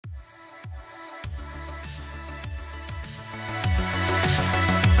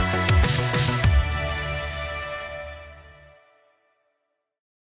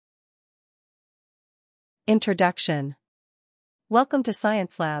Introduction. Welcome to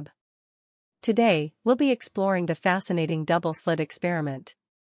Science Lab. Today, we'll be exploring the fascinating double-slit experiment.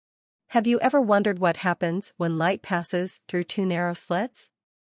 Have you ever wondered what happens when light passes through two narrow slits?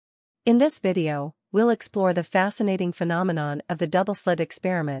 In this video, we'll explore the fascinating phenomenon of the double-slit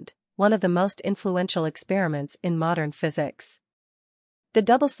experiment, one of the most influential experiments in modern physics. The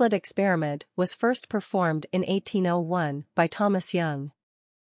double-slit experiment was first performed in 1801 by Thomas Young.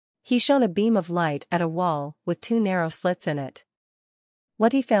 He shone a beam of light at a wall with two narrow slits in it.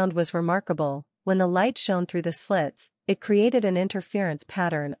 What he found was remarkable. When the light shone through the slits, it created an interference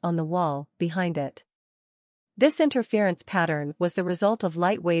pattern on the wall behind it. This interference pattern was the result of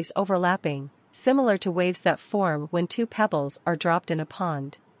light waves overlapping, similar to waves that form when two pebbles are dropped in a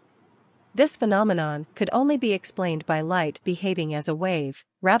pond. This phenomenon could only be explained by light behaving as a wave,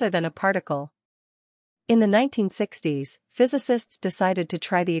 rather than a particle. In the 1960s, physicists decided to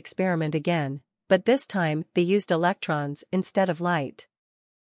try the experiment again, but this time they used electrons instead of light.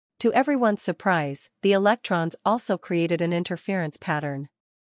 To everyone's surprise, the electrons also created an interference pattern.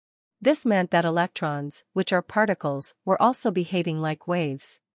 This meant that electrons, which are particles, were also behaving like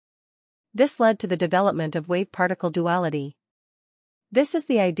waves. This led to the development of wave-particle duality. This is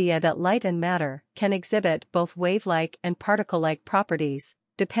the idea that light and matter can exhibit both wave-like and particle-like properties,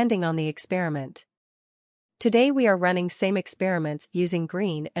 depending on the experiment. Today we are running same experiments using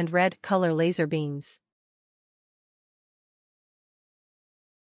green and red color laser beams.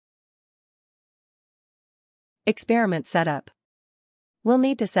 Experiment setup. We'll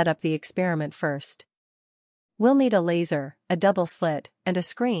need to set up the experiment first. We'll need a laser, a double slit, and a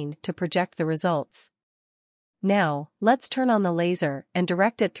screen to project the results. Now, let's turn on the laser and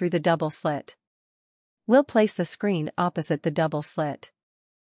direct it through the double slit. We'll place the screen opposite the double slit.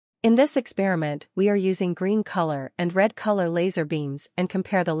 In this experiment, we are using green color and red color laser beams and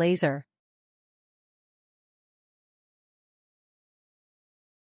compare the laser.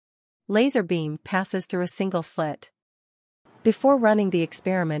 Laser beam passes through a single slit. Before running the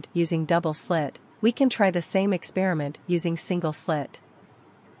experiment using double slit, we can try the same experiment using single slit.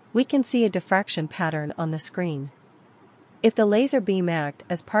 We can see a diffraction pattern on the screen. If the laser beam acts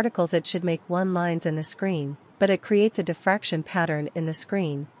as particles, it should make one lines in the screen, but it creates a diffraction pattern in the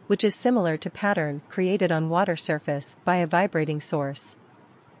screen, which is similar to pattern created on water surface by a vibrating source.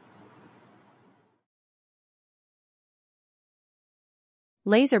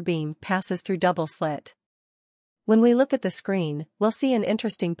 Laser beam passes through double slit. When we look at the screen, we'll see an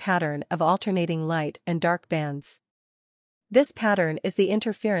interesting pattern of alternating light and dark bands. This pattern is the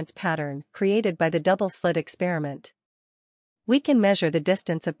interference pattern created by the double slit experiment. We can measure the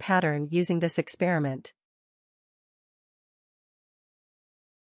distance of pattern using this experiment.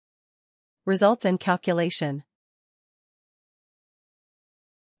 Results and calculation.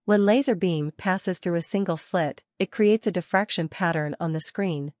 When laser beam passes through a single slit, it creates a diffraction pattern on the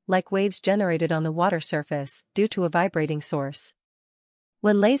screen, like waves generated on the water surface due to a vibrating source.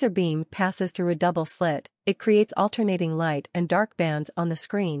 When laser beam passes through a double slit, it creates alternating light and dark bands on the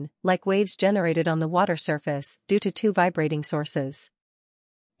screen, like waves generated on the water surface due to two vibrating sources.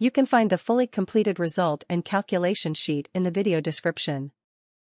 You can find the fully completed result and calculation sheet in the video description.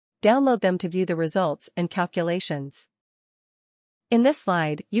 Download them to view the results and calculations. In this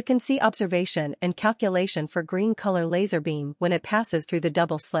slide, you can see observation and calculation for green color laser beam when it passes through the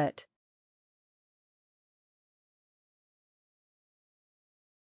double slit.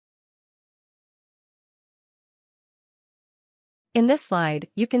 In this slide,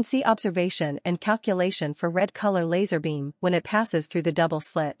 you can see observation and calculation for red color laser beam when it passes through the double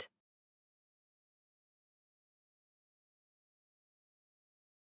slit.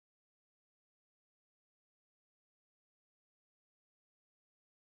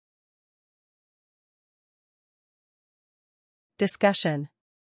 Discussion.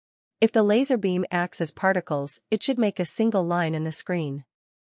 If the laser beam acts as particles, it should make a single line in the screen.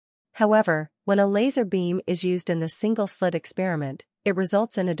 However, when a laser beam is used in the single-slit experiment, it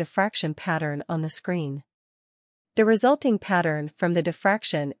results in a diffraction pattern on the screen. The resulting pattern from the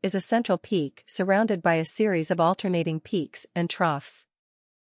diffraction is a central peak surrounded by a series of alternating peaks and troughs.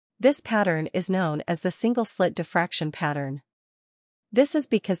 This pattern is known as the single-slit diffraction pattern. This is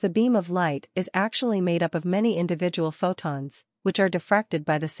because the beam of light is actually made up of many individual photons, which are diffracted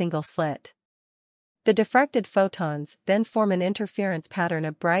by the single slit. The diffracted photons then form an interference pattern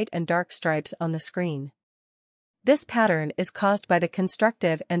of bright and dark stripes on the screen. This pattern is caused by the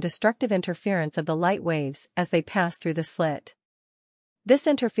constructive and destructive interference of the light waves as they pass through the slit. This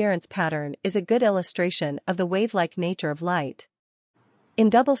interference pattern is a good illustration of the wave-like nature of light. In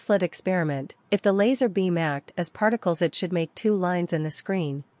double-slit experiment, if the laser beam acts as particles, it should make two lines in the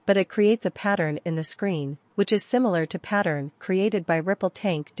screen, but it creates a pattern in the screen, which is similar to pattern created by ripple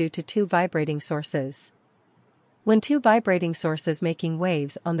tank due to two vibrating sources. When two vibrating sources making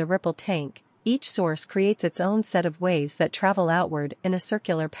waves on the ripple tank, each source creates its own set of waves that travel outward in a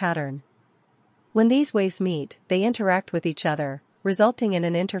circular pattern. When these waves meet, they interact with each other, resulting in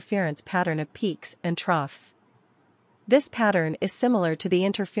an interference pattern of peaks and troughs. This pattern is similar to the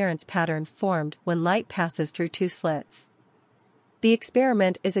interference pattern formed when light passes through two slits. The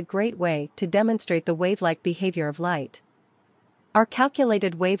experiment is a great way to demonstrate the wave-like behavior of light. Our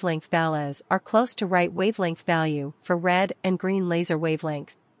calculated wavelength values are close to right wavelength value for red and green laser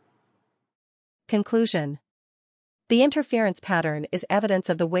wavelengths. Conclusion. The interference pattern is evidence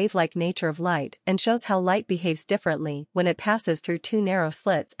of the wave-like nature of light and shows how light behaves differently when it passes through two narrow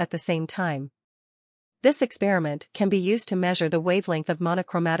slits at the same time. This experiment can be used to measure the wavelength of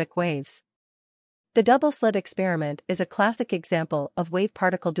monochromatic waves. The double-slit experiment is a classic example of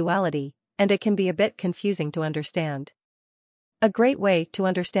wave-particle duality, and it can be a bit confusing to understand. A great way to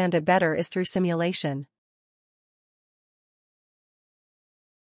understand it better is through simulation.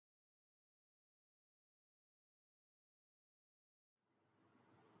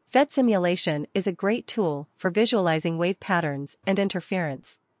 PhET simulation is a great tool for visualizing wave patterns and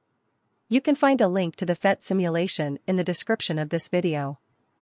interference. You can find a link to the PhET simulation in the description of this video.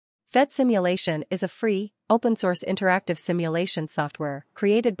 PhET simulation is a free, open-source interactive simulation software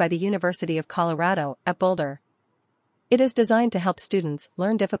created by the University of Colorado at Boulder. It is designed to help students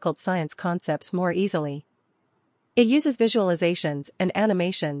learn difficult science concepts more easily. It uses visualizations and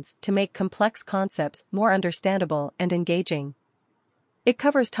animations to make complex concepts more understandable and engaging. It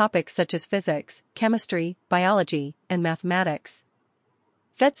covers topics such as physics, chemistry, biology, and mathematics.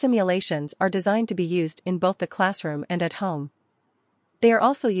 PhET simulations are designed to be used in both the classroom and at home. They are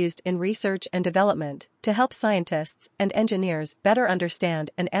also used in research and development to help scientists and engineers better understand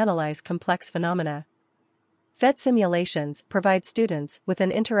and analyze complex phenomena. PhET simulations provide students with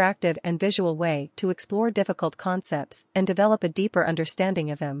an interactive and visual way to explore difficult concepts and develop a deeper understanding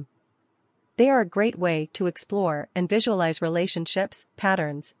of them. They are a great way to explore and visualize relationships,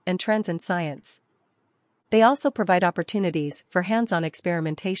 patterns, and trends in science. They also provide opportunities for hands-on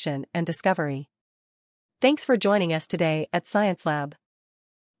experimentation and discovery. Thanks for joining us today at Science Lab.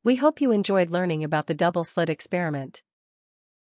 We hope you enjoyed learning about the double-slit experiment.